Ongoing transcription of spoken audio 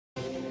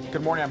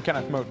Good morning, I'm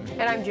Kenneth Moten.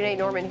 And I'm Janae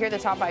Norman. Here are the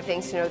top 5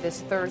 things to know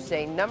this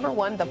Thursday. Number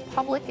 1, the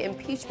public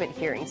impeachment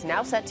hearings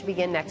now set to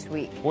begin next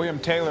week. William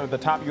Taylor, the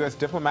top U.S.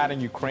 diplomat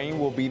in Ukraine,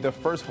 will be the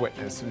first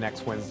witness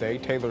next Wednesday.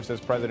 Taylor says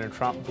President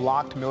Trump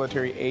blocked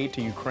military aid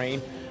to Ukraine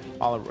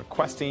while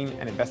requesting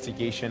an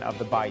investigation of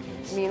the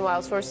Bidens.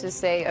 Meanwhile, sources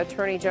say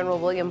Attorney General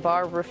William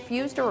Barr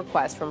refused a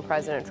request from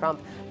President Trump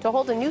to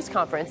hold a news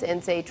conference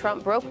and say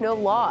Trump broke no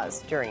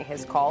laws during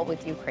his call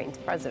with Ukraine's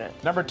president.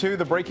 Number 2,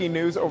 the breaking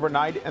news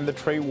overnight and the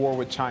trade war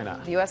with China.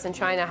 The U.S. and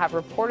China have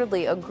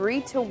reportedly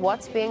agreed to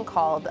what's being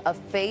called a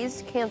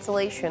phased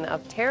cancellation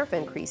of tariff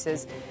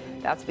increases.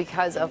 That's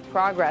because of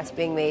progress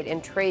being made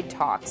in trade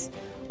talks.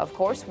 Of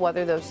course,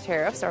 whether those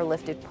tariffs are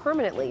lifted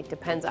permanently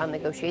depends on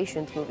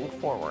negotiations moving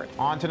forward.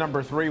 On to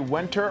number 3,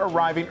 winter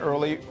arriving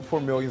early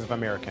for millions of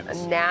Americans.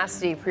 A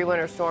nasty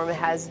pre-winter storm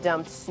has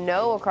dumped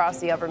snow across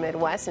the upper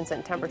Midwest and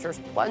sent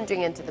temperatures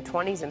plunging into the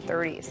 20s and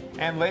 30s.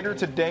 And later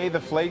today, the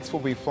flakes will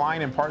be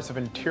flying in parts of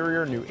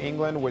interior New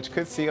England, which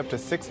could see up to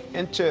 6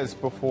 inches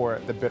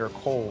before the bitter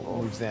cold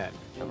moves in.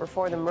 Number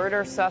 4, the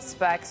murder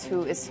suspects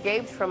who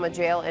escaped from a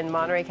jail in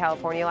Monterey,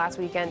 California last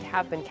weekend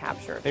have been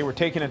captured. They were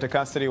taken into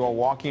custody while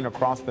walking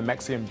across the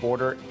Mexican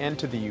border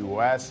into the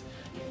U.S.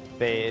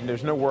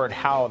 There's no word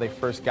how they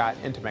first got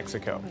into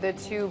Mexico. The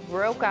two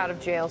broke out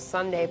of jail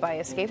Sunday by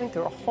escaping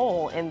through a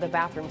hole in the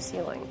bathroom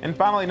ceiling. And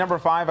finally, number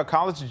 5, a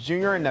college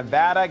junior in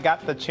Nevada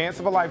got the chance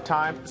of a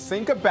lifetime,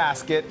 sink a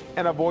basket,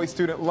 and avoid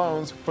student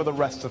loans for the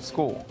rest of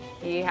school.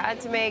 He had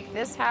to make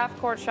this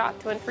half-court shot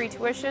to win free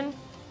tuition.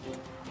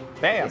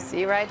 Bam! You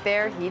see right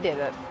there, he did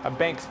it. A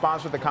bank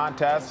sponsored the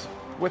contest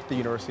with the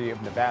University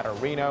of Nevada,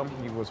 Reno.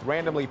 He was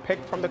randomly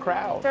picked from the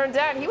crowd. Turns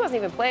out he wasn't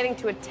even planning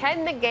to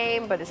attend the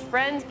game, but his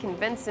friend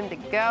convinced him to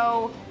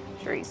go.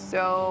 I'm sure he's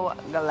so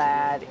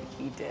glad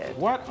he did.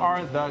 What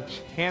are the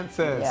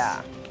chances?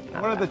 Yeah.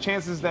 What are the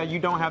chances that you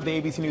don't have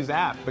the ABC News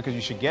app? Because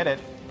you should get it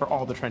for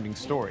all the trending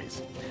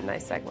stories.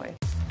 Nice segue.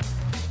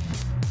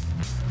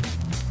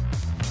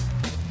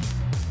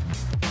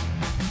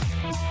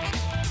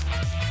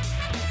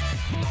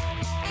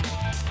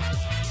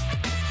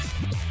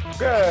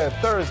 Good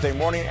Thursday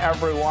morning,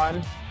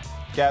 everyone.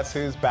 Guess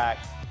who's back?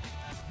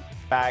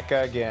 Back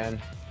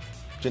again.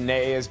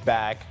 Janae is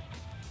back.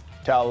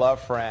 Tell a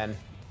friend.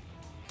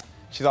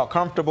 She's all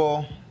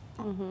comfortable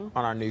on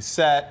our new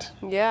set.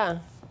 Yeah,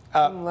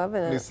 Up. I'm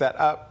loving it. New set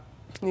up.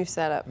 New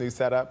setup. New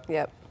setup.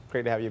 Yep.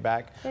 Great to have you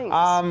back.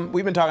 Thanks.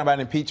 We've been talking about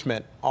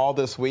impeachment all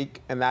this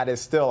week, and that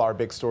is still our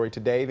big story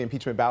today, the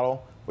impeachment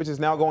battle, which is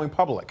now going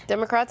public.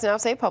 Democrats now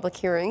say public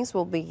hearings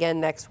will begin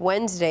next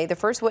Wednesday. The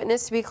first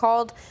witness to be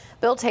called,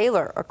 Bill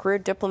Taylor, a career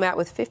diplomat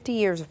with 50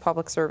 years of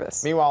public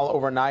service. Meanwhile,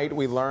 overnight,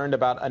 we learned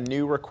about a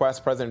new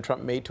request President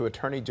Trump made to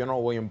Attorney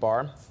General William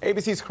Barr.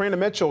 ABC's Karina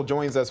Mitchell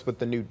joins us with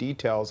the new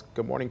details.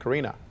 Good morning,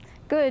 Karina.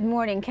 Good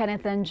morning,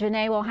 Kenneth and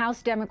Janae. Well,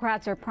 House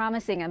Democrats are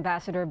promising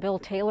Ambassador Bill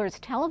Taylor's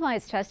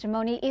televised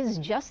testimony is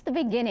just the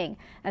beginning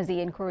as the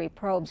inquiry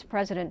probes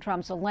President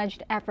Trump's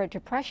alleged effort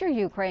to pressure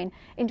Ukraine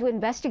into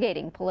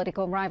investigating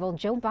political rival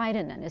Joe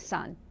Biden and his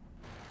son.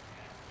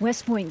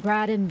 West Point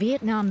grad and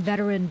Vietnam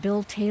veteran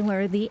Bill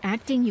Taylor, the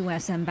acting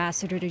U.S.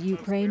 ambassador to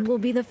Ukraine, will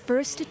be the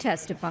first to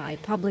testify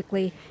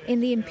publicly in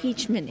the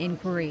impeachment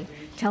inquiry,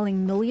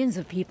 telling millions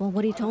of people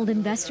what he told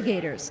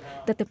investigators,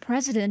 that the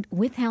president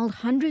withheld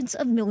hundreds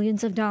of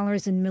millions of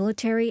dollars in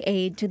military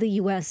aid to the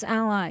U.S.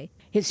 ally.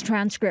 His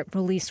transcript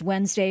released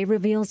Wednesday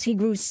reveals he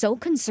grew so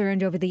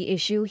concerned over the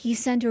issue he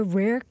sent a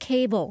rare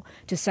cable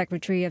to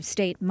Secretary of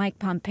State Mike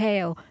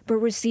Pompeo, but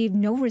received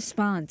no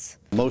response.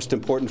 Most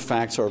important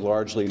facts are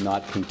largely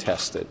not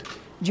contested.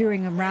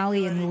 During a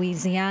rally in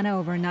Louisiana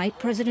overnight,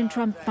 President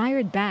Trump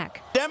fired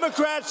back.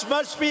 Democrats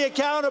must be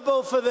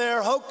accountable for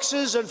their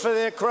hoaxes and for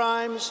their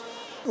crimes.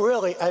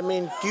 Really, I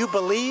mean, do you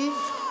believe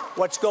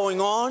what's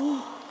going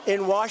on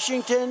in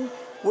Washington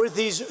with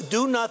these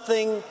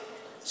do-nothing,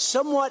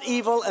 somewhat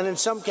evil, and in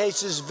some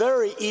cases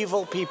very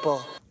evil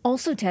people?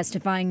 Also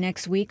testifying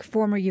next week,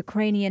 former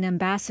Ukrainian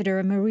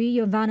ambassador Marie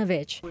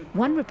Yovanovitch.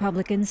 One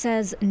Republican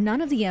says none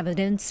of the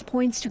evidence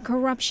points to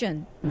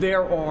corruption.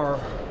 There are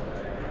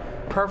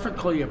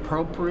perfectly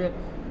appropriate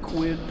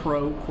quid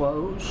pro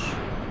quos,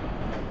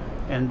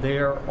 and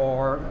there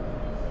are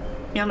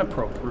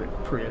inappropriate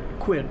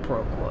quid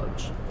pro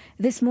quos.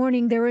 This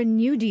morning, there are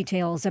new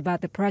details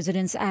about the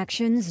president's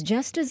actions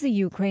just as the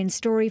Ukraine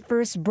story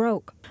first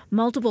broke.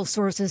 Multiple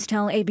sources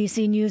tell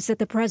ABC News that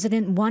the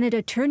president wanted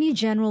Attorney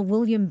General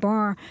William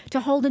Barr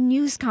to hold a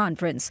news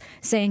conference,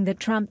 saying that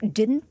Trump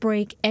didn't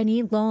break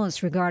any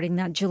laws regarding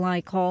that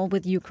July call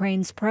with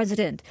Ukraine's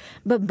president.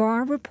 But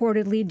Barr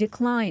reportedly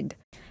declined.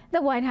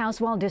 The White House,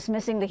 while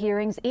dismissing the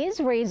hearings, is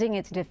raising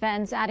its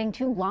defense, adding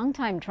 2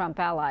 longtime Trump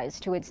allies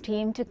to its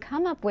team to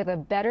come up with a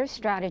better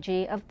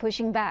strategy of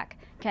pushing back.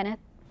 Kenneth?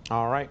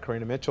 All right,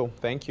 Karina Mitchell,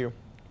 thank you.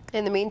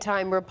 In the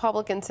meantime,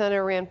 Republican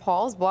Senator Rand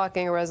Paul is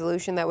blocking a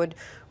resolution that would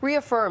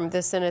reaffirm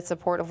the Senate's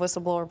support of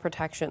whistleblower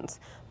protections.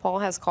 Paul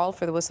has called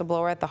for the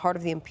whistleblower at the heart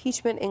of the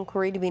impeachment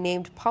inquiry to be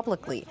named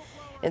publicly.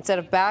 Instead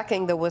of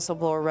backing the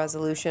whistleblower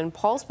resolution,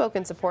 Paul spoke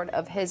in support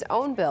of his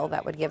own bill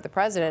that would give the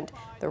president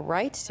the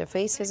right to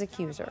face his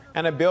accuser.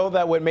 And a bill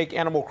that would make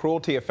animal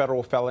cruelty a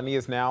federal felony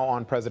is now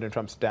on President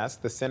Trump's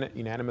desk. The Senate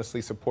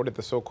unanimously supported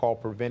the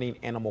so-called Preventing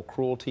Animal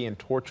Cruelty and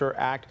Torture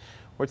Act,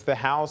 which the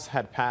House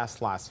had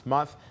passed last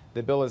month.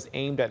 The bill is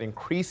aimed at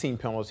increasing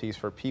penalties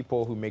for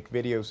people who make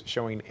videos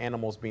showing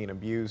animals being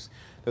abused.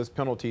 Those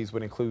penalties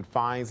would include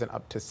fines and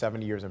up to 7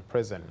 years in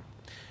prison.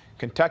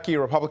 Kentucky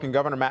Republican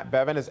Governor Matt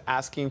Bevin is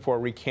asking for a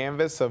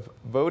recanvass of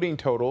voting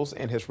totals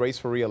in his race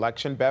for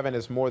re-election. Bevin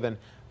is more than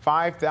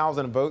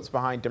 5,000 votes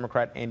behind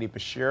Democrat Andy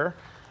Beshear.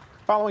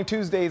 Following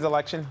Tuesday's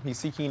election, he's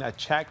seeking a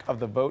check of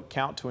the vote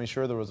count to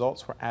ensure the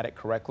results were added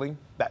correctly.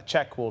 That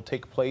check will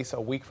take place a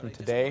week from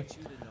today.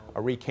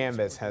 A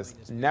recanvass has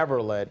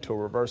never led to a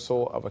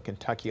reversal of a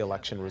Kentucky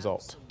election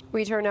result.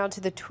 We turn now to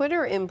the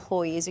Twitter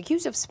employees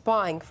accused of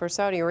spying for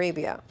Saudi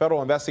Arabia.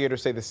 Federal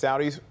investigators say the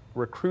Saudis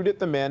recruited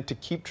the men to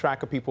keep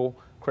track of people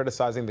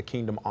criticizing the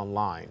kingdom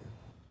online.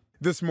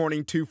 This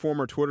morning, 2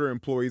 former Twitter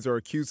employees are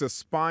accused of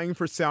spying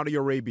for Saudi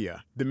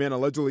Arabia. The men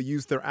allegedly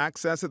used their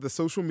access at the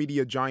social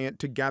media giant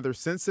to gather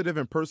sensitive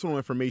and personal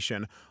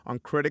information on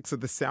critics of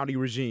the Saudi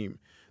regime.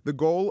 The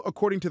goal,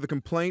 according to the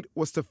complaint,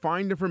 was to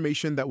find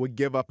information that would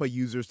give up a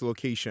user's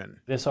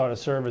location. This ought to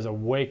serve as a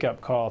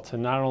wake-up call to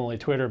not only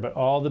Twitter, but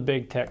all the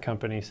big tech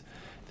companies.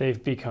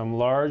 They've become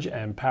large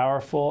and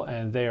powerful,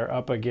 and they are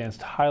up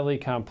against highly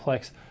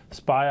complex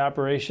spy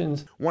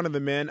operations. One of the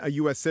men, a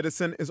U.S.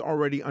 citizen, is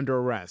already under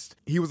arrest.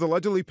 He was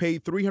allegedly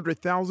paid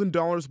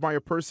 $300,000 by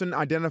a person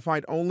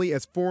identified only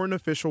as Foreign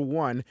Official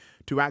 1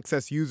 to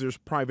access users'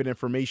 private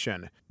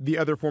information. The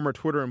other former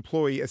Twitter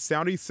employee, a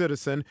Saudi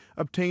citizen,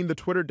 obtained the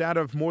Twitter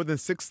data of more than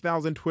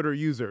 6,000 Twitter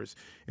users,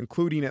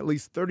 including at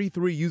least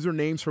 33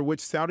 usernames for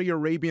which Saudi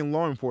Arabian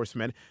law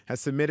enforcement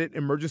has submitted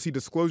emergency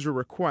disclosure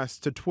requests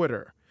to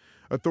Twitter.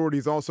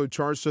 Authorities also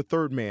charged a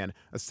third man,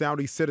 a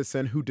Saudi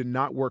citizen who did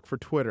not work for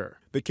Twitter.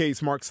 The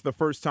case marks the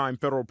first time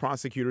federal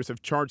prosecutors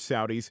have charged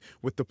Saudis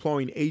with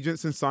deploying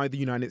agents inside the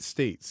United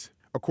States.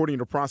 According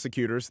to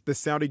prosecutors, the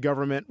Saudi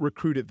government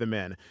recruited the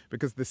men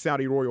because the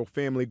Saudi royal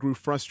family grew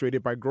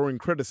frustrated by growing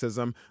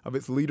criticism of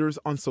its leaders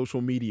on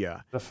social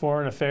media. The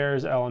foreign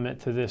affairs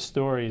element to this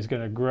story is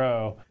going to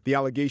grow. The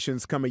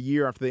allegations come a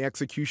year after the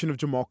execution of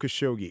Jamal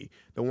Khashoggi,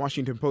 the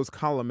Washington Post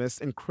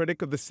columnist and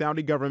critic of the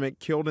Saudi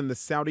government killed in the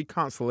Saudi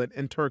consulate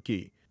in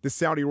Turkey. The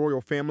Saudi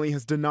royal family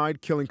has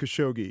denied killing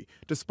Khashoggi,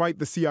 despite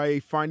the CIA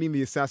finding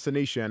the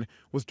assassination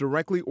was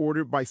directly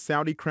ordered by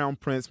Saudi Crown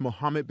Prince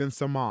Mohammed bin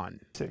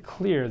Salman. It's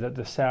clear that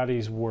the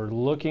Saudis were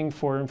looking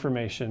for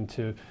information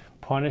to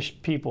punish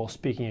people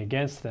speaking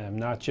against them,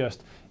 not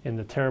just in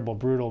the terrible,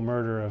 brutal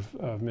murder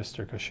of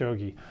Mr.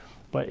 Khashoggi,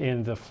 but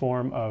in the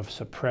form of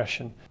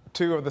suppression.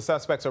 2 of the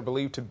suspects are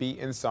believed to be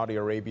in Saudi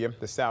Arabia.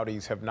 The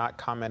Saudis have not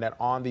commented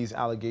on these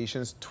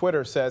allegations.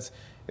 Twitter says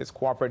it's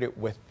cooperated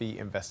with the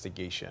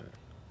investigation.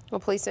 Well,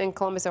 police in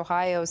Columbus,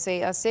 Ohio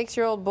say a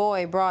 6-year-old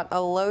boy brought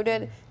a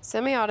loaded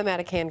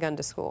semi-automatic handgun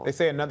to school. They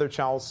say another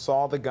child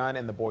saw the gun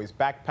in the boy's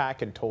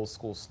backpack and told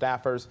school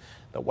staffers.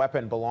 The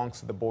weapon belongs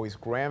to the boy's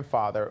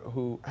grandfather,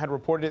 who had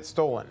reported it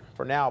stolen.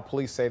 For now,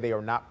 police say they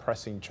are not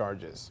pressing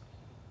charges.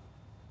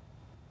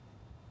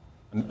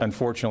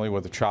 Unfortunately,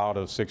 with a child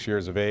of 6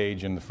 years of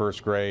age in the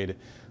first grade,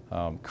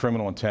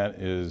 criminal intent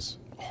is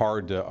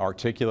hard to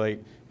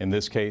articulate. In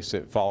this case,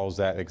 it follows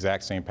that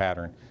exact same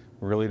pattern.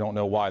 We really don't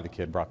know why the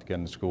kid brought the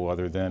gun to school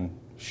other than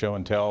show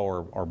and tell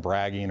or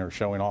bragging or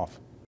showing off.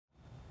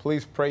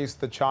 Police praised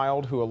the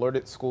child who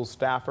alerted school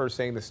staffers,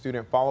 saying the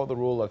student followed the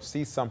rule of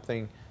see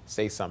something,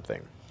 say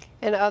something.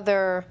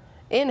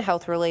 In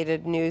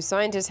health-related news,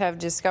 scientists have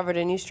discovered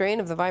a new strain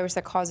of the virus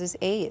that causes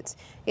AIDS.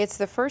 It's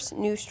the first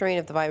new strain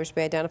of the virus to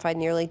be identified in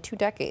nearly 2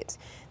 decades.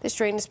 This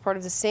strain is part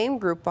of the same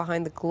group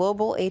behind the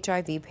global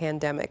HIV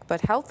pandemic,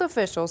 but health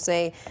officials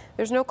say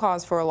there's no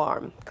cause for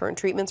alarm. Current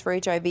treatments for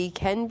HIV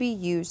can be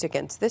used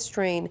against this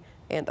strain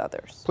and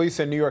others. Police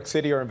in New York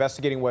City are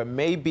investigating what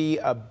may be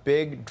a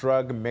big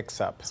drug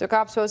mix-up. So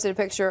cops posted a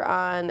picture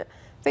on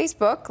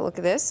Facebook, look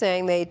at this,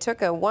 saying they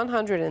took a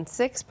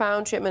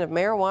 106-pound shipment of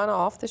marijuana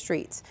off the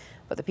streets.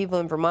 But the people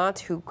in Vermont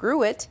who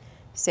grew it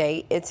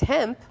say it's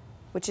hemp,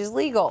 which is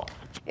legal.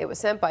 It was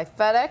sent by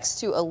FedEx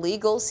to a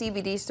legal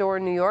CBD store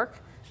in New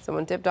York.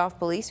 Someone tipped off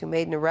police, who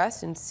made an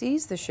arrest and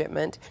seized the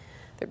shipment.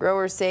 The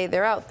growers say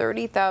they're out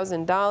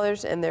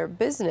 $30,000 and their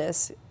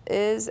business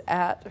is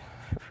at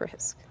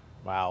risk.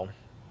 Wow,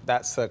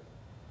 that's a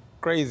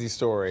crazy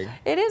story.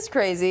 It is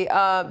crazy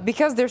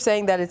because they're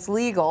saying that it's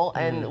legal,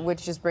 and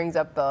which just brings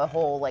up the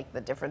whole, like,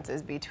 the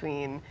differences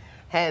between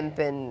hemp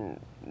and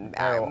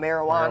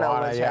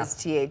marijuana, which has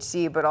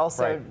THC, but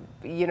also,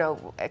 you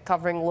know,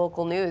 covering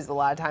local news. A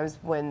lot of times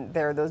when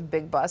there are those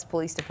big bus,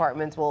 police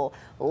departments will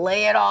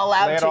lay it all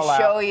out to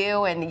show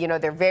you, and, you know,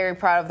 they're very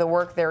proud of the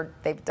work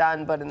they've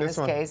done, but in this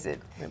case, it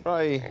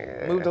probably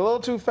moved a little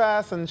too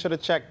fast and should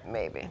have checked.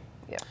 Maybe,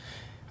 yeah.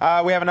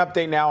 We have an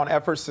update now on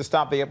efforts to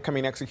stop the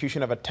upcoming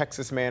execution of a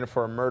Texas man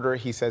for a murder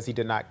he says he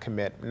did not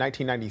commit. In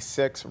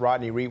 1996,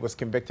 Rodney Reed was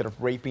convicted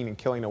of raping and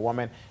killing a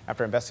woman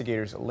after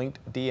investigators linked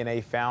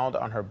DNA found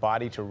on her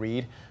body to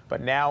Reed.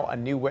 But now a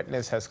new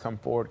witness has come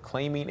forward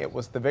claiming it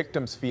was the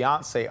victim's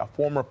fiance, a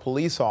former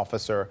police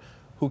officer,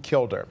 who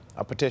killed her.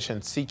 A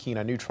petition seeking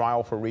a new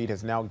trial for Reed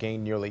has now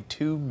gained nearly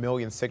 2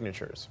 million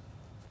signatures.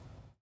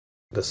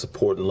 The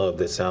support and love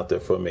that's out there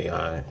for me,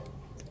 I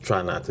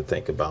try not to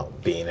think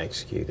about being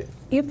executed.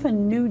 If a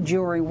new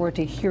jury were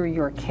to hear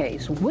your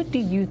case, what do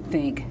you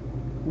think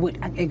would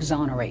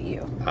exonerate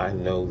you? I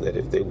know that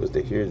if they was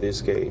to hear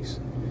this case,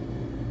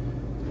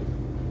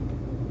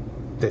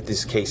 that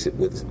this case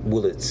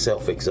will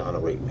itself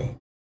exonerate me.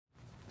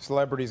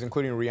 Celebrities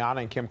including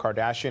Rihanna and Kim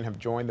Kardashian have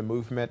joined the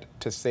movement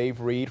to save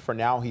Reed. For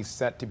now, he's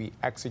set to be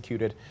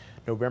executed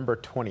November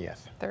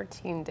 20th.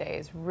 13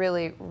 days.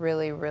 Really,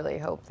 really, really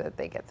hope that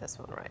they get this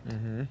one right.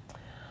 Mm-hmm.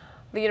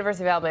 The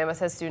University of Alabama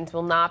says students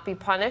will not be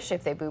punished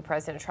if they boo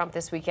President Trump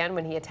this weekend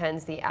when he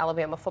attends the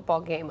Alabama football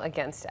game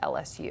against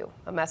LSU.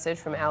 A message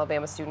from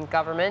Alabama student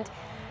government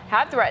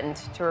had threatened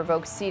to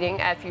revoke seating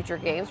at future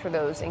games for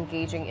those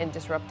engaging in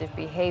disruptive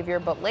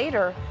behavior, but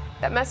later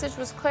that message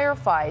was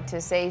clarified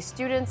to say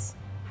students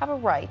have a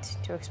right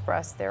to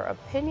express their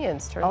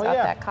opinions. Turns out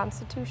that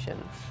Constitution.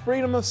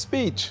 Freedom of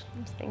speech.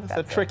 That's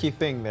a tricky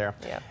thing there.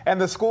 Yeah. And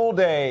the school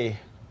day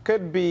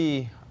could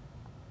be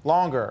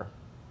longer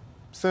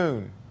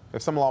soon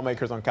if some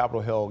lawmakers on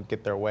Capitol Hill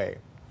get their way.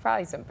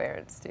 Probably some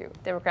parents, too.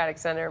 Democratic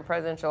Senator and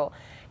presidential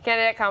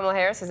candidate Kamala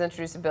Harris has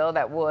introduced a bill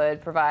that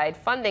would provide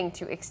funding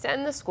to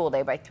extend the school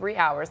day by 3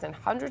 hours in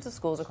hundreds of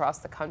schools across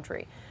the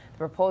country. The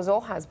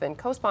proposal has been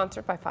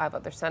co-sponsored by 5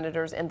 other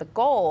senators, and the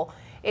goal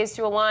is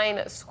to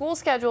align school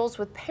schedules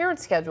with parent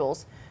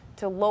schedules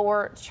to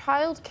lower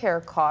child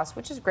care costs,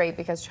 which is great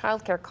because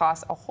child care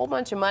costs a whole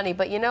bunch of money.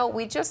 But, you know,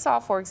 we just saw,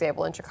 for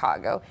example, in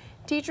Chicago,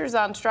 teachers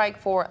on strike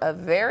for a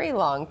very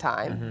long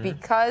time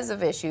because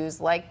of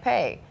issues like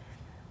pay.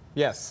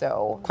 Yes.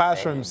 So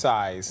classroom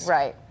size.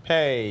 Right.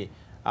 Pay.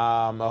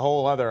 A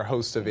whole other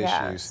host of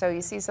issues. So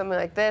you see something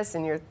like this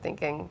and you're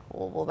thinking,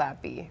 well, will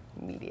that be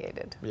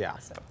mediated? Yeah.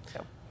 So.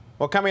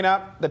 Well, coming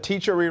up, the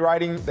teacher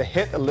rewriting the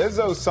hit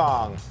Lizzo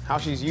song, how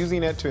she's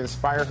using it to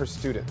inspire her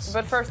students.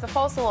 But first, the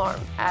false alarm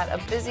at a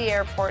busy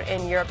airport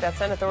in Europe that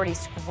sent authorities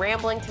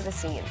scrambling to the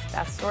scene.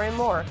 That story and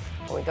more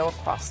when we go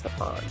across the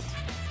pond.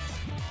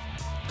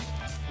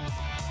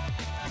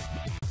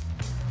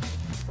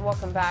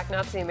 Welcome back.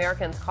 Now to the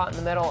Americans caught in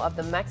the middle of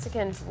the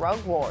Mexican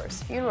drug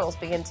wars. Funerals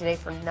begin today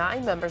for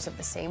 9 members of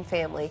the same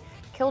family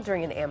killed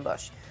during an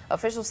ambush.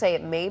 Officials say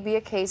it may be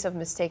a case of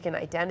mistaken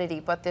identity,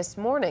 but this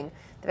morning,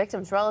 the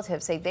victims'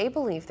 relatives say they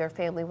believe their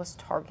family was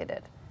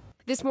targeted.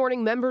 This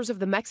morning, members of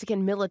the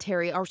Mexican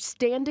military are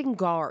standing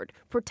guard,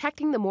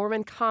 protecting the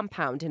Mormon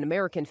compound an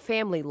American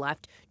family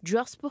left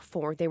just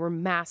before they were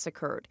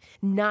massacred.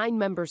 9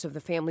 members of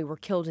the family were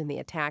killed in the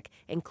attack,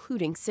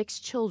 including 6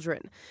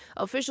 children.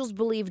 Officials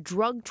believe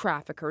drug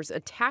traffickers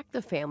attacked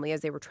the family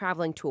as they were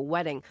traveling to a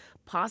wedding,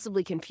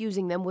 possibly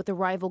confusing them with a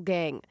rival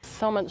gang.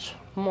 So much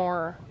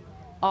more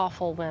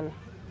awful than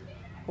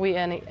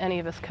any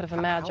of us could have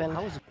imagined.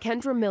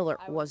 Kendra Miller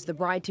was the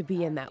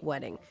bride-to-be in that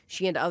wedding.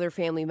 She and other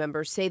family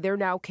members say they're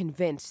now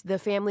convinced the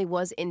family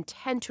was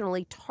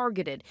intentionally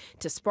targeted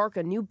to spark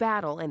a new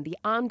battle and the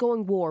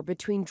ongoing war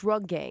between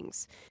drug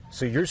gangs.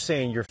 So you're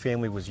saying your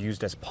family was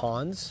used as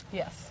pawns?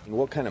 Yes.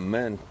 What kind of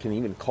men can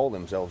even call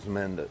themselves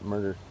men that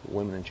murder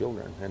women and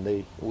children?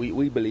 And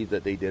we believe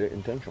that they did it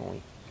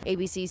intentionally.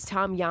 ABC's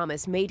Tom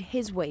Yamas made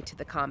his way to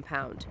the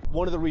compound.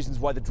 One of the reasons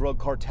why the drug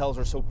cartels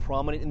are so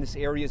prominent in this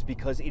area is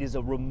because it is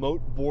a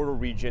remote border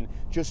region.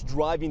 Just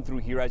driving through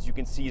here, as you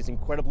can see, is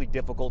incredibly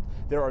difficult.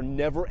 There are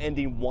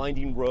never-ending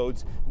winding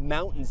roads,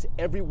 mountains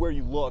everywhere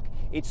you look.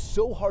 It's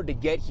so hard to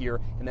get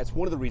here, and that's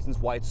one of the reasons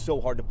why it's so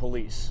hard to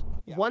police.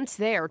 Once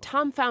there,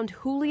 Tom found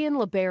Julian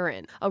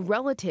LeBaron, a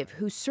relative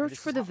who searched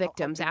for the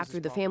victims after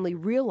the family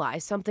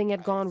realized something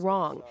had gone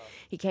wrong.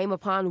 He came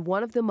upon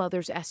one of the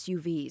mother's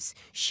SUVs.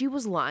 She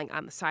was lying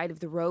on the side of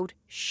the road,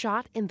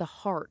 shot in the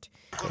heart.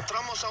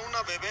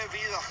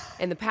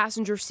 In the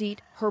passenger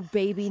seat, her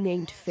baby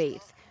named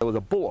Faith. There was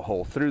a bullet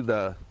hole through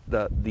the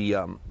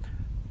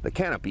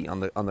canopy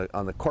on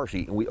the car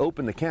seat, and we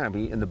opened the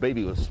canopy, and the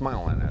baby was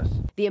smiling at us.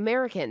 The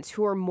Americans,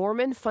 who are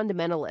Mormon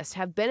fundamentalists,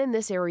 have been in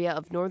this area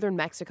of northern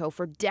Mexico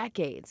for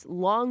decades,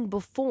 long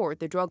before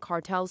the drug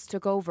cartels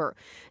took over.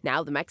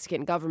 Now the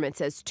Mexican government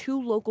says 2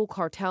 local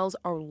cartels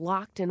are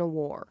locked in a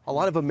war. A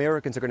lot of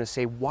Americans are going to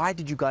say, why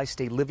did you guys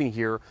stay living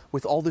here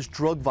with all this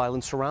drug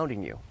violence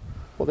surrounding you?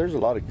 Well, there's a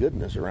lot of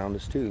goodness around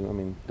us too. I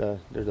mean,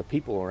 there's the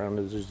people around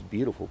us. There's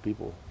beautiful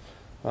people.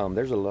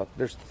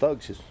 There's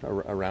thugs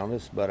around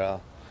us,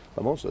 but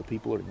most of the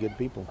people are good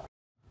people.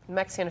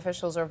 Mexican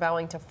officials are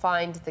vowing to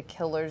find the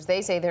killers.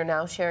 They say they're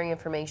now sharing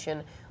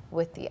information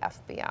with the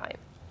FBI.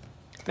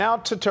 Now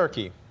to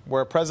Turkey,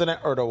 where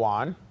President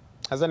Erdogan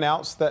has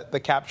announced that the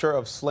capture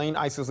of slain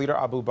ISIS leader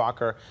Abu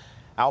Bakr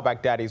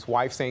al-Baghdadi's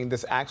wife, saying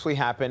this actually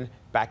happened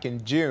back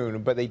in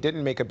June, but they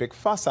didn't make a big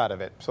fuss out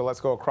of it. So let's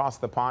go across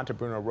the pond to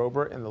Bruno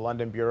Robert in the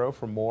London Bureau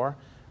for more.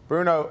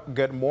 Bruno,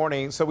 good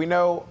morning. So we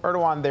know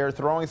Erdogan there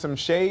throwing some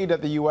shade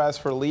at the U.S.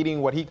 for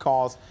leading what he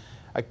calls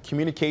a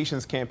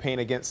communications campaign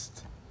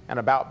against and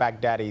about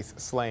Baghdadi's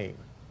slaying.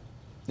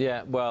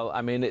 Yeah, well,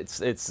 I mean, it's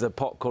the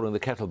pot calling the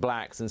kettle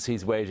black, since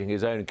he's waging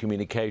his own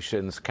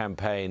communications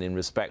campaign in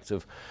respect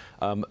of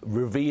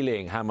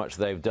revealing how much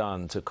they've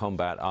done to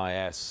combat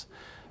IS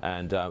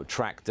and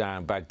track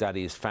down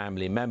Baghdadi's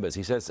family members.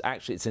 He says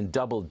actually it's in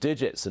double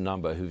digits, the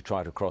number who've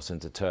tried to cross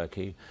into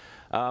Turkey.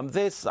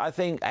 This, I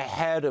think,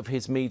 ahead of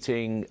his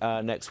meeting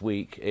next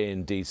week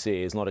in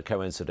D.C. is not a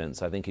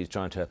coincidence. I think he's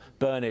trying to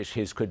burnish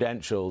his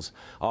credentials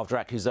after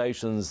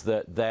accusations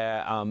that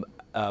their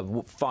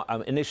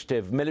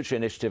military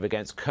initiative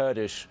against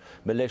Kurdish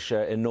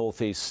militia in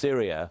northeast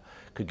Syria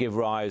could give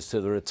rise to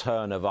the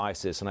return of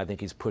ISIS, and I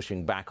think he's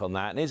pushing back on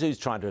that. And he's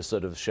trying to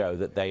sort of show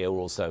that they are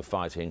also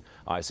fighting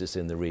ISIS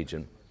in the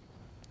region.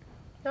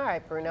 All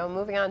right, Bruno,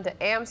 moving on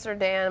to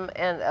Amsterdam,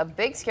 and a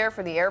big scare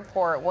for the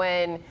airport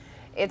when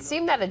it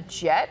seemed that a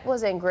jet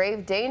was in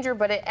grave danger,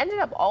 but it ended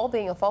up all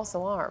being a false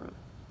alarm.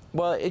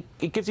 Well,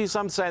 it gives you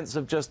some sense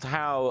of just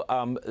how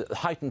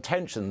heightened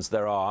tensions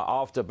there are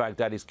after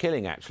Baghdadi's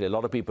killing, actually. A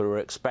lot of people are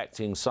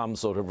expecting some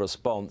sort of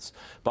response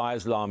by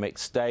Islamic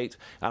State,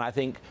 and I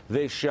think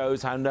this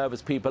shows how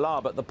nervous people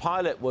are. But the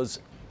pilot was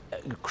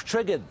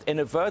triggered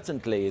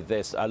inadvertently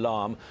this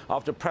alarm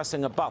after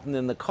pressing a button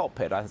in the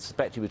cockpit. I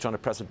suspect he was trying to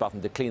press a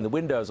button to clean the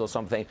windows or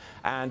something,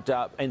 and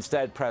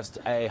instead pressed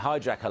a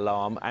hijack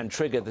alarm and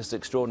triggered this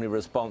extraordinary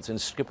response in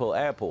Schipol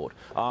airport.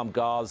 Armed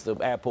guards, the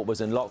airport was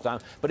in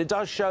lockdown, but it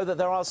does show that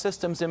there are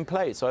systems in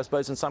place. So I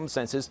suppose in some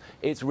senses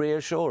it's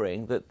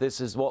reassuring that this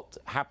is what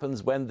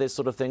happens when this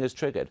sort of thing is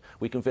triggered.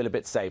 We can feel a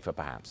bit safer,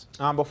 perhaps.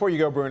 Before you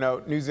go,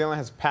 Bruno, New Zealand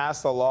has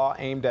passed a law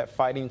aimed at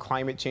fighting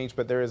climate change,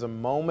 but there is a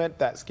moment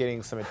that's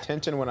getting some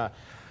attention when a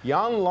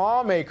young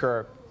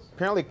lawmaker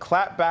apparently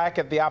clapped back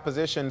at the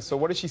opposition. So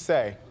what did she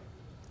say?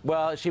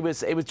 Well,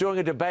 it was during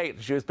a debate.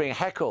 She was being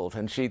heckled,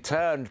 and she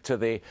turned to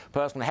the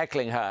person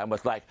heckling her and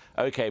was like,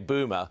 "Okay,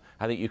 boomer."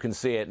 I think you can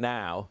see it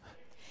now.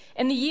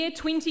 In the year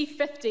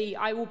 2050,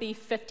 I will be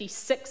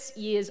 56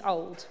 years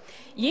old.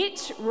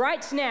 Yet,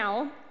 right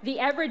now, the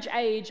average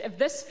age of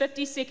this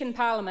 52nd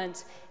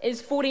Parliament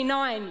is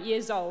 49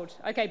 years old.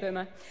 Okay,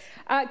 boomer.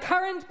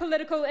 Current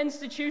political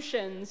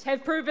institutions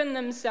have proven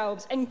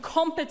themselves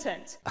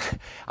incompetent.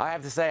 I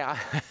have to say,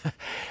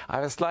 I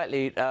was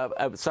slightly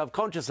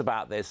self-conscious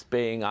about this,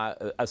 being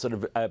a sort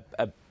of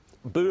a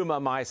boomer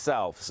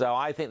myself. So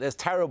I think there's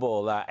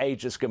terrible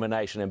age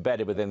discrimination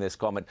embedded within this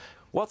comment.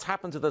 What's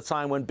happened to the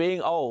time when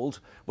being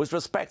old was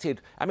respected?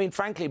 I mean,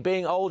 frankly,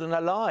 being old and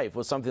alive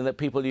was something that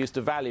people used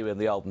to value in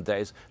the olden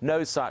days.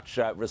 No such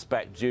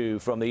respect due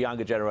from the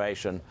younger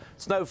generation.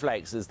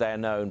 Snowflakes, as they're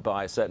known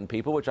by certain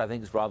people, which I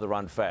think is rather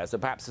unfair. So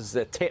perhaps this is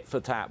a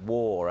tit-for-tat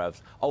war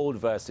of old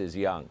versus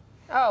young.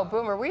 Oh,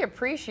 Boomer, we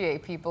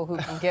appreciate people who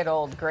can get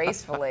old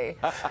gracefully.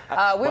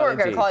 We weren't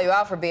going to call you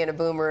out for being a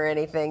boomer or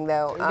anything,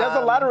 though. There's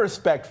a lot of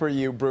respect for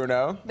you,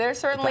 Bruno. There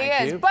certainly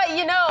is. You. But,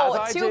 you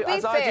know, as to be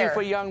fair. I do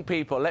for young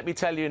people, let me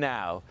tell you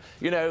now,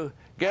 you know,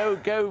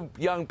 go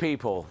young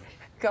people.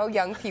 Go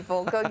young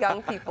people, go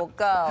young people,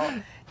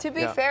 go. To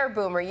be fair,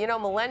 Boomer, you know,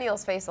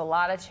 millennials face a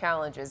lot of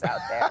challenges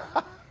out there.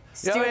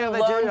 Student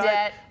loan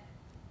debt,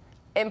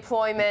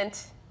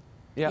 employment,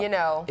 you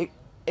know.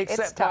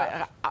 Except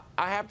I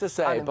have to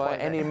say, by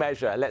any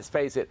measure, let's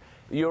face it,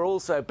 you're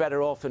also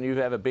better off than you've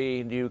ever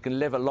been. You can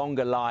live a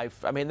longer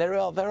life. I mean, there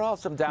are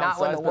some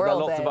downsides, but there are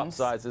lots of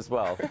upsides as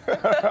well.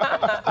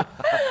 All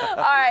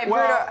right, Bruno.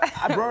 Well,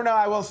 Bruno,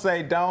 I will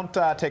say, don't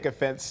take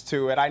offense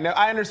to it.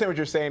 I understand what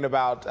you're saying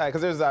about,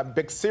 because there's a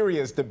big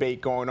serious debate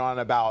going on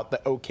about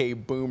the OK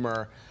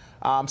Boomer.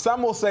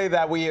 Some will say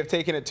that we have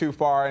taken it too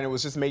far and it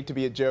was just made to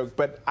be a joke,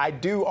 but I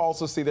do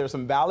also see there's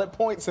some valid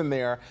points in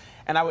there,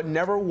 and I would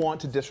never want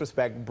to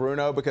disrespect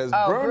Bruno because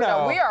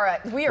Bruno, we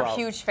are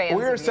huge fans.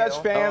 We are such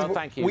fans. Oh,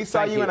 thank you. We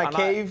saw you in a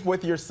cave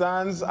with your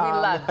sons. We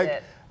loved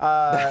it.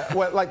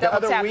 The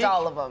other week?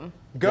 All of them.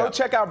 Go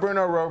check out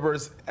Bruno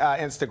Robert's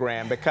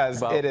Instagram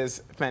because it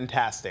is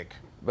fantastic.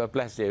 But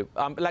bless you.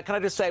 Can I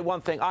just say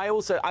one thing?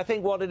 I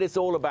think what it is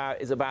all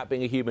about is about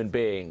being a human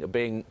being,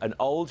 being an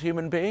old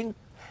human being,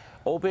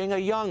 or being a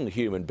young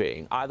human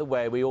being. Either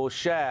way, we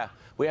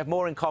have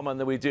more in common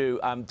than we do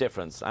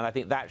difference, and I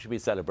think that should be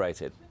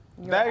celebrated.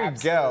 There you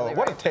go.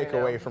 What a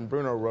takeaway from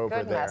Bruno Rober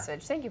there. Good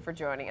message. Thank you for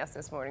joining us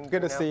this morning,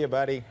 Good to see you,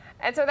 buddy.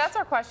 And so that's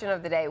our question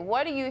of the day.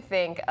 What do you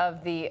think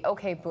of the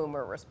OK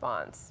Boomer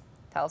response?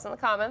 Tell us in the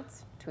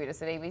comments. Tweet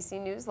us at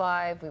ABC News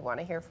Live. We want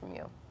to hear from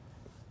you.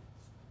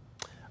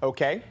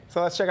 Okay,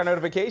 so let's check our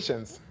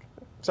notifications.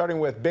 Starting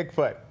with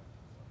Bigfoot,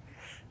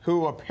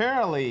 who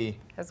apparently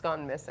has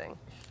gone missing.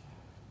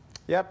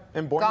 Yep,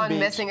 in Boynton Beach. Gone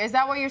missing. Is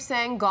that what you're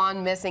saying?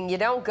 Gone missing. You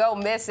don't go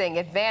missing.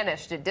 It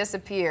vanished. It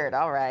disappeared.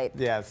 All right.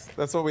 Yes,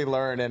 that's what we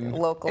learned in news.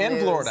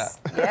 Florida.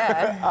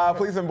 Yeah.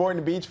 Police in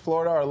Boynton Beach,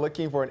 Florida, are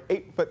looking for an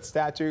 8-foot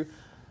statue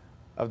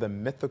of the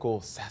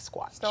mythical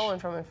Sasquatch. Stolen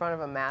from in front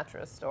of a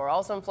mattress store.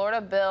 Also in Florida,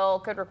 bill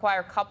could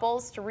require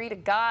couples to read a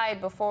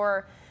guide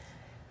before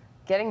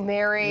getting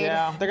married.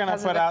 Yeah, they're gonna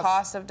because put of the out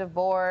cost of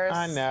divorce.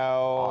 I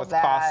know, it's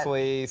that.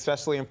 costly,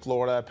 especially in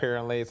Florida.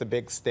 Apparently, it's a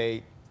big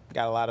state.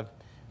 Got a lot of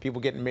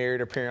people getting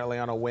married apparently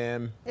on a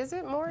whim. Is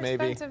it more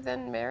Maybe. expensive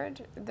than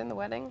marriage, than the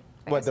wedding?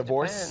 I What, guess it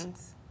divorce?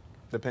 depends.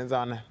 Depends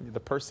on the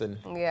person.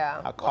 Yeah.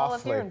 How Well, if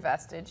costly. you're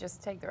invested,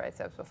 just take the right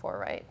steps before,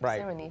 right? Right.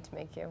 There's no need to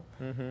make you.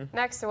 Mm-hmm.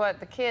 Next to what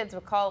the kids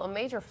would call a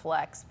major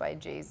flex by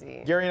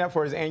Jay-Z. Gearing up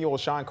for his annual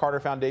Sean Carter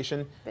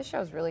Foundation. This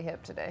show's really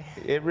hip today.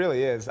 It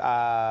really is.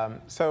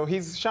 So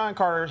Sean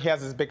Carter, he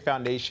has his big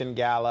foundation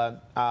gala.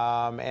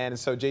 And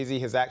so Jay-Z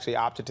has actually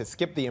opted to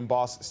skip the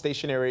embossed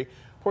stationery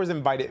for his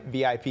invited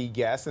VIP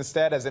guests.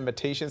 Instead, as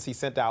invitations, he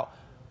sent out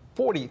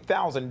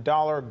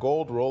 $40,000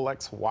 gold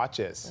Rolex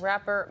watches.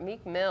 Rapper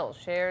Meek Mill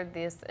shared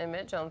this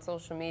image on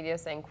social media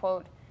saying,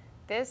 quote,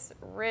 "This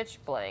rich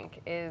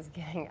blank is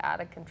getting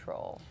out of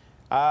control."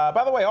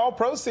 By the way, all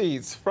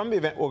proceeds from the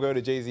event will go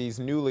to Jay-Z's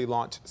newly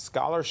launched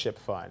scholarship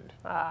fund.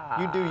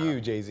 You do you,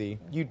 Jay-Z.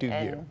 You do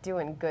and you.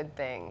 doing good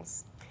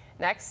things.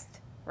 Next,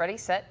 Ready,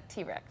 Set,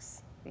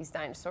 T-Rex. These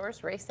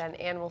dinosaurs raced at an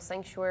animal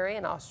sanctuary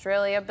in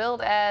Australia,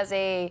 billed as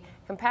a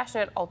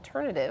compassionate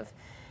alternative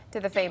to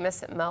the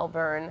famous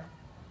Melbourne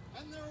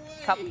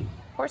Cup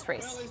horse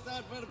race.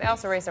 They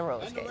also race on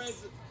roller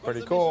skates.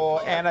 Pretty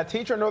cool. And a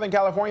teacher in Northern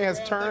California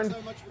has turned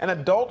an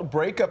adult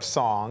breakup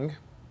song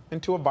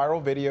into a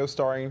viral video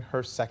starring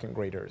her second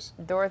graders.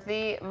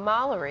 Dorothy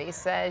Mallory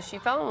says she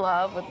fell in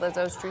love with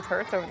Lizzo's Truth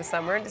Hurts over the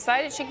summer and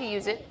decided she could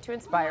use it to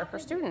inspire her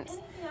students.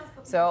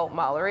 So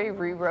Mallory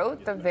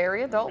rewrote the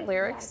very adult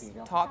lyrics,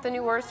 taught the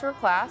new words to her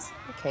class,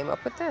 and came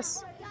up with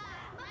this.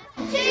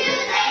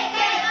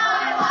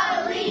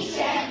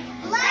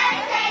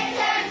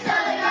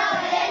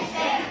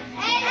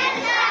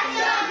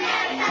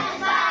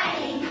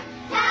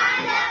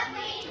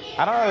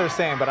 I don't know what they're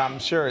saying, but I'm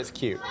sure it's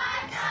cute.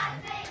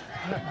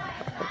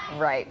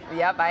 Right.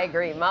 Yep, I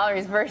agree.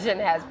 Mallory's version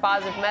has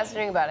positive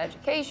messaging about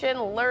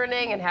education,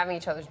 learning, and having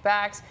each other's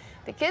backs.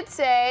 The kids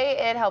say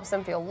it helps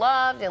them feel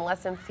loved and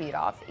lets them feed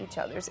off each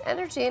other's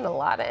energy, and a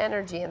lot of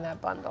energy in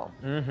that bundle.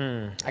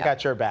 Mm-hmm. I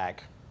got your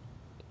back.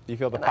 Do you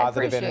feel the And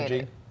positive I appreciate energy?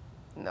 it.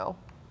 No.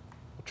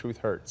 Truth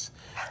hurts.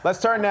 Let's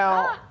turn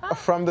now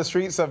from the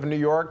streets of New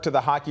York to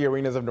the hockey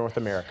arenas of North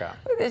America.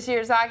 This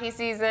year's hockey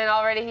season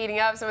already heating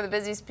up. Some of the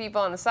busiest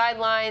people on the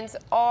sidelines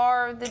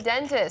are the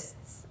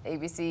dentists.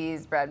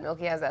 ABC's Brad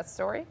Milkey has that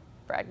story.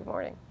 Brad, good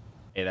morning.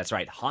 Hey, that's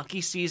right. Hockey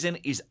season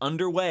is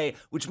underway,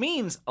 which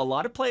means a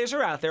lot of players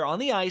are out there on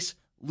the ice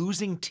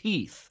losing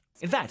teeth.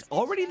 In fact,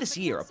 already this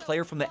year, a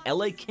player from the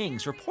LA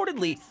Kings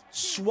reportedly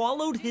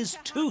swallowed his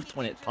tooth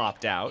when it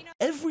popped out.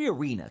 Every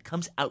arena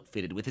comes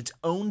outfitted with its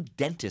own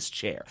dentist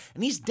chair,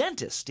 and these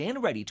dentists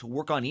stand ready to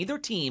work on either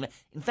team.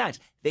 In fact,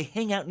 they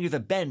hang out near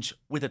the bench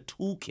with a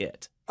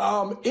toolkit.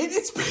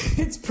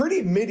 It's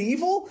pretty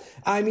medieval.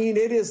 I mean,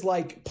 it is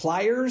like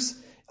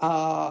pliers,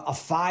 a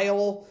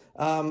file,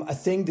 a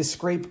thing to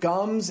scrape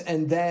gums,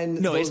 and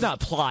then No, it's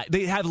not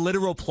They have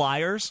literal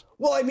pliers.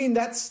 Well, I mean,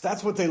 that's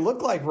what they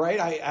look like,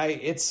 right?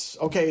 It's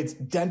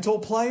dental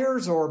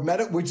pliers, or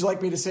would you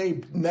like me to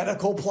say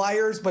medical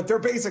pliers? But they're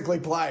basically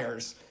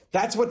pliers.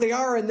 That's what they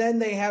are. And then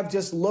they have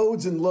just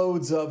loads and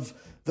loads of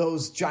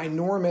those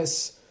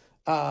ginormous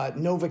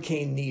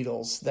Novocaine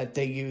needles that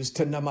they use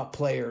to numb up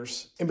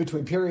players in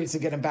between periods to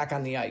get them back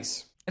on the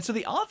ice. And so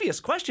the obvious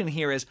question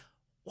here is,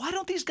 why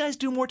don't these guys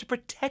do more to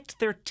protect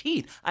their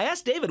teeth? I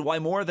asked David why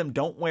more of them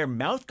don't wear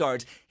mouth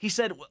guards. He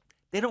said, well,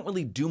 they don't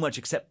really do much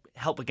except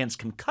help against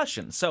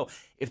concussion. So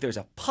if there's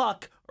a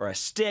puck or a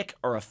stick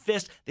or a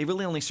fist, they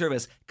really only serve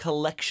as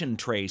collection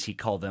trays, he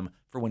called them,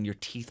 for when your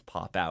teeth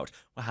pop out.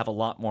 We'll have a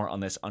lot more on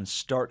this on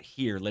Start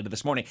Here later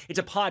this morning. It's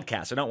a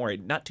podcast, so don't worry,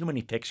 not too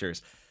many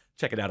pictures.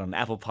 Check it out on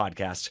Apple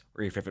Podcasts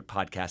or your favorite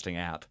podcasting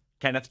app.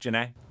 Kenneth,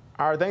 Janae?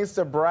 All right, thanks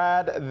to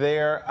Brad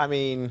there. I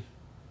mean,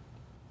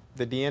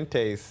 the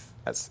dientes,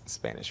 that's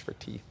Spanish for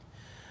teeth.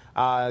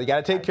 You got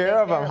to take care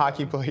of them,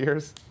 hockey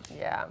players.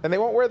 Yeah. And they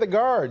won't wear the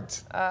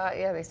guards.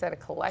 Yeah, they said a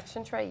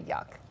collection tray.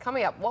 Yuck.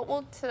 Coming up,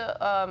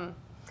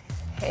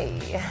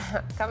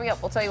 coming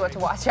up, we'll tell you what to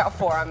watch out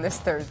for on this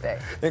Thursday.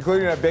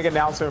 Including a big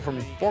announcement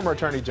from former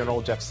Attorney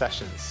General Jeff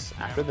Sessions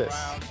after this.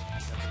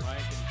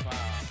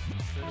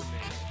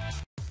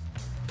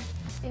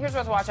 Here's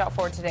what to watch out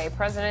for today.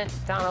 President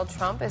Donald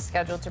Trump is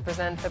scheduled to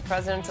present the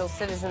Presidential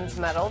Citizens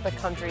Medal, the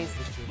country's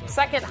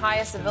second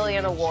highest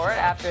civilian award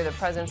after the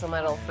Presidential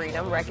Medal of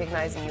Freedom,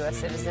 recognizing U.S.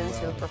 citizens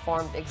who have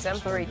performed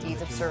exemplary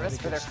deeds of service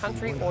for their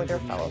country or their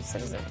fellow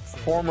citizens.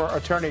 Former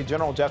Attorney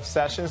General Jeff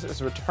Sessions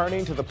is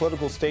returning to the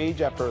political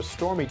stage after a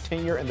stormy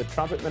tenure in the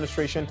Trump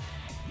administration.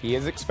 He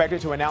is expected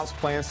to announce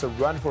plans to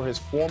run for his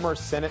former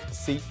Senate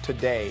seat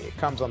today. It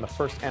comes on the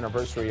first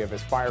anniversary of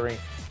his firing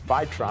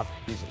by Trump.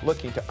 He's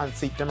looking to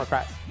unseat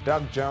Democrat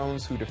Doug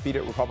Jones, who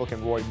defeated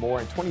Republican Roy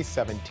Moore in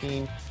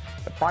 2017.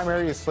 The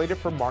primary is slated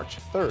for March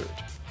 3rd.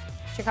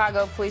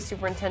 Chicago Police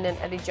Superintendent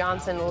Eddie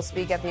Johnson will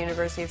speak at the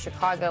University of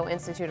Chicago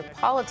Institute of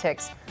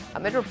Politics.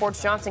 Amid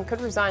reports Johnson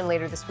could resign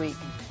later this week.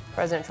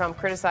 President Trump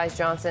criticized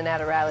Johnson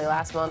at a rally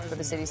last month for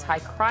the city's high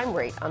crime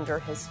rate under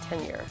his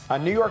tenure. A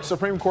New York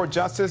Supreme Court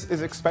justice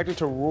is expected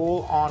to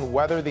rule on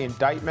whether the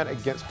indictment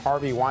against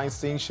Harvey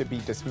Weinstein should be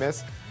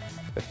dismissed.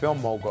 The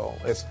film mogul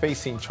is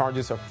facing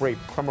charges of rape,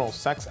 criminal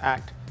sex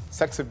act,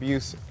 sex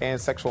abuse, and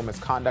sexual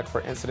misconduct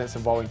for incidents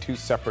involving two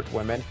separate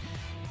women.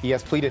 He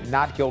has pleaded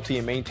not guilty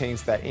and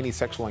maintains that any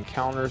sexual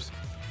encounters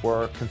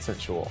were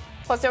consensual.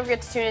 Plus, don't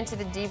forget to tune into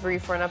the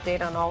debrief for an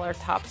update on all our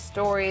top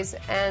stories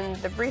and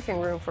the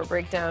briefing room for a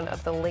breakdown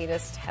of the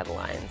latest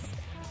headlines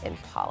in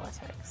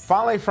politics.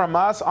 Finally, from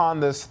us on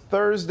this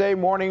Thursday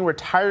morning,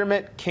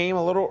 retirement came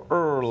a little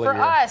earlier. For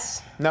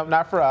us. No,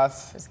 not for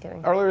us. Just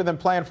kidding. Earlier than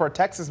planned for a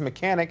Texas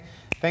mechanic,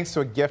 thanks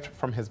to a gift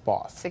from his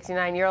boss.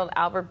 69-year-old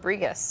Albert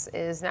Brigas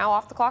is now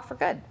off the clock for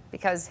good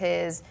because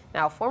his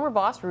now former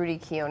boss, Rudy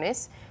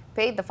Quiones,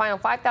 paid the final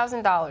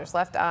 $5,000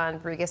 left on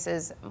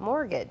Brigas'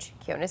 mortgage.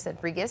 Quiones said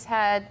Brigas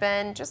had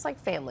been just like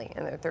family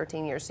in their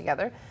 13 years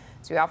together.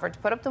 So he offered to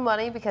put up the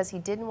money because he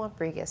didn't want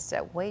Brigas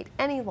to wait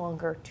any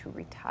longer to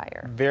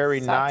retire. Very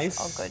Such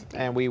nice. a good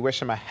deal. And we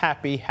wish him a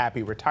happy,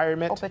 happy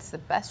retirement. Hope it's the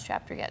best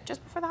chapter yet,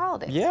 just before the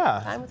holidays.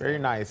 Yeah, very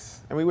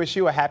nice. And we wish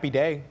you a happy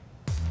day.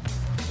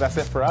 That's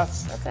it for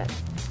us. That's it.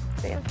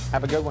 See ya.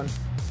 Have a good one.